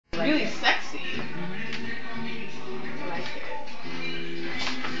really sexy. I like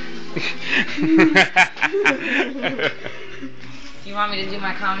it. You want me to do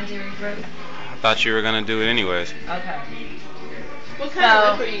my commentary, Brooke? I thought you were gonna do it anyways. Okay. What kind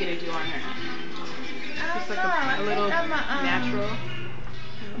of lip are you gonna do on her? Just like a little natural.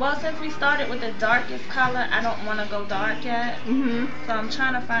 Well, since we started with the darkest color, I don't want to go dark yet. So I'm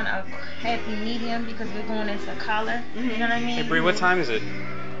trying to find a happy medium because we're going into color. You know what I mean? Hey Bree, what time is it?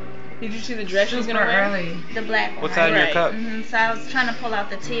 Did you see the dress she's gonna wear? Early. The black one. What's that in your cup? So I was trying to pull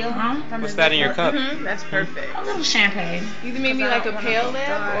out the teal. From What's the that in your zipper. cup? That's perfect. A little champagne. Either maybe like a pale lip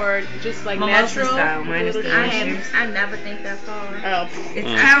or just like Mimosa natural. style, minus the issues. I never think that far. Oh, It's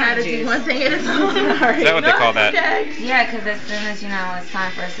I kind gotta of do juice. one thing at a time. Is that what they call that? Yeah, because as soon as, you know, it's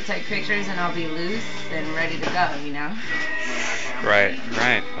time for us to take pictures and I'll be loose and ready to go, you know? Right.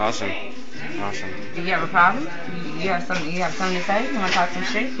 Awesome. Do you have a problem? You have something to say? You want to talk some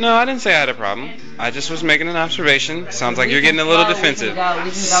shit? No, I didn't say I had a problem. I just was making an observation. Sounds like you're getting a little defensive.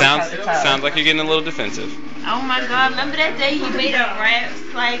 Sounds like you're getting a little defensive. Oh my God! Remember that day he made up raps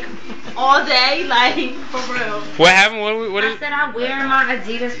like all day, like for real. What happened? What I said I'm wearing my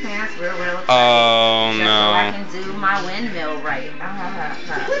Adidas pants real tight. Oh so no. I can do my windmill right.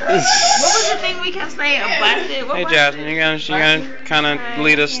 What was the thing we kept saying? Busted. Hey Jasmine, you gonna kind of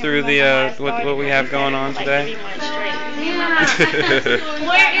lead us through the what we have going on today? Where is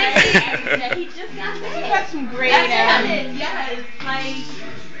he? He just got there. he got some great. Yes, like.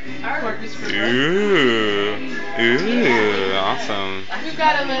 Ooh, awesome. We've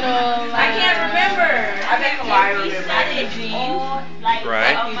got a little. I can't remember. I bet Kawhi remember.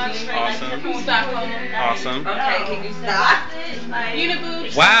 Right. Awesome. Awesome. Okay, can you stop?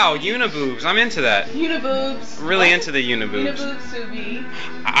 Uniboobs. Wow, uniboobs. I'm into that. Uniboobs. Really into the uniboobs. Uniboobs, Subi.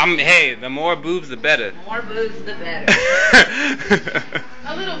 Hey, the more boobs, the better. More boobs, the better.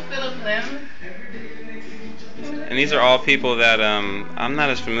 A little Philip Lim. And these are all people that I'm not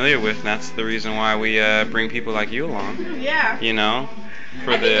as familiar with, and that's the reason why we bring people like you along. Yeah. You know,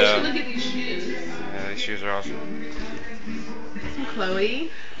 for I think we should look at these shoes. Yeah, these shoes are awesome.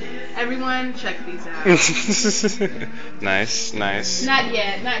 Chloe. Everyone, check these out. Nice. Not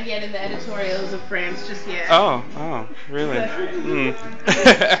yet in the editorials of France, just yet. Oh, really? Actually,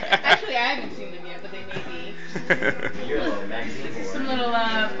 I haven't seen them yet, but they may be. Some little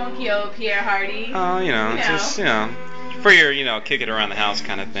funky old Pierre Hardy. Oh, just for your kick it around the house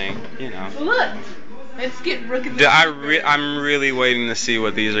kind of thing, Look, let's get Brooke in I'm really waiting to see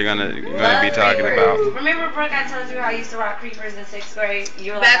what these are gonna be talking about. Remember, Brooke, I told you I used to rock creepers in 6th grade?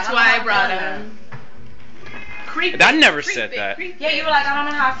 You were like, That's why I brought them. I never said that. Yeah, you were like, I don't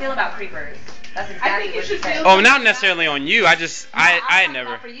know how I feel about creepers. That's exactly what you said. Oh, not necessarily on you. I never.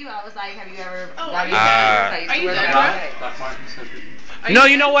 Not for you. I was like, have you ever? Are you done? No,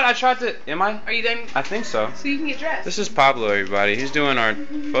 you know what? I tried to. Am I? Are you done? I think so. So you can get dressed. This is Pablo, everybody. He's doing our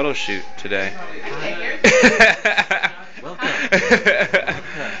photo shoot today.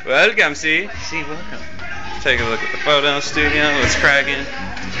 Welcome, see, welcome. Take a look at the photo studio. It's cracking.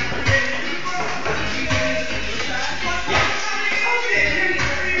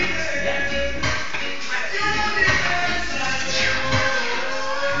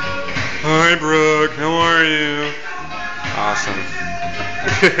 Hi, Brooke. How are you? Awesome.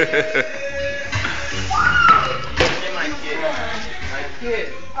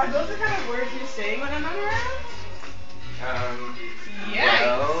 Are those the kind of words you're saying when I'm not around?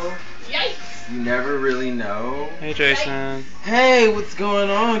 Well, Yikes. you never really know. Hey, Jason. Hey, what's going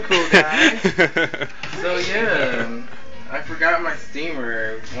on, cool guy? So yeah, I forgot my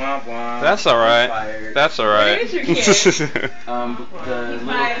steamer. Womp womp. That's all right. Fired. That's all right. Where is your kid? The little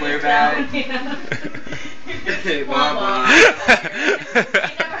clear bag. Womp womp.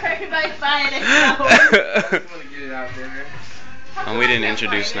 Never heard anybody fired it. I just want to get it out there. And we didn't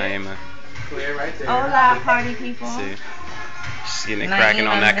introduce Naima. Clear right there. Hola, party people. See, she's getting it cracking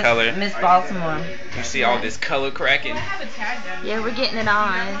on that color. Miss Baltimore. You see all this color cracking. Yeah, we're getting it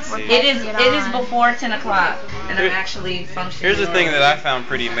on. It is before 10 o'clock, and I'm actually functioning. Here's the thing that I found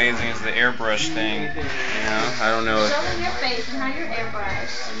pretty amazing is the airbrush thing. I don't know. Show them your face and how your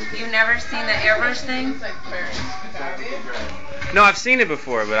airbrush. You've never seen the airbrush thing? No, I've seen it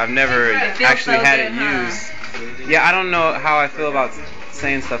before, but I've never actually had it used. Yeah, I don't know how I feel about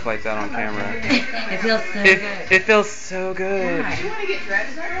saying stuff like that on camera. It feels so good. It feels so good. Do you want to get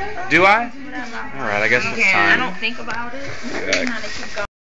dressed already? Do I? Alright, I guess it's time. I don't think about it. Yeah. Kind of keep going.